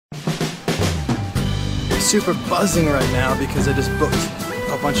super buzzing right now because I just booked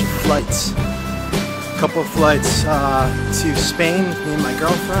a bunch of flights. A couple of flights to Spain with me and my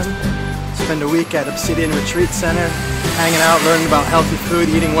girlfriend. Spend a week at Obsidian Retreat Center, hanging out, learning about healthy food,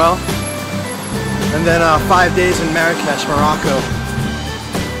 eating well. And then 5 days in Marrakesh, Morocco.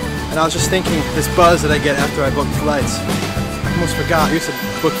 And I was just thinking, this buzz that I get after I book flights. I almost forgot, I used to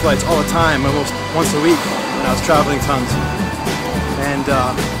book flights all the time, almost once a week when I was traveling tons.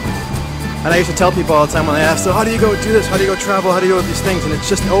 And I used to tell people all the time when they ask, so how do you go do this, how do you go travel, how do you go with these things? And it's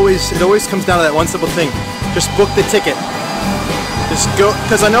just always comes down to that one simple thing. Just book the ticket. Just go,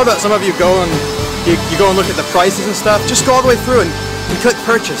 because I know that some of you go and you go and look at the prices and stuff. Just go all the way through and click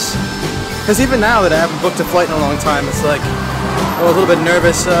purchase. Because even now that I haven't booked a flight in a long time, it's like, oh, a little bit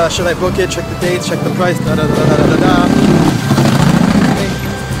nervous. Should I book it? Check the dates, check the price, da da da da da da.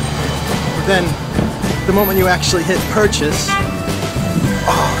 But then, the moment you actually hit purchase,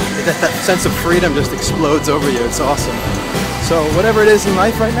 oh, that sense of freedom just explodes over you. It's awesome. So whatever it is in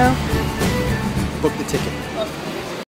life right now, book the ticket.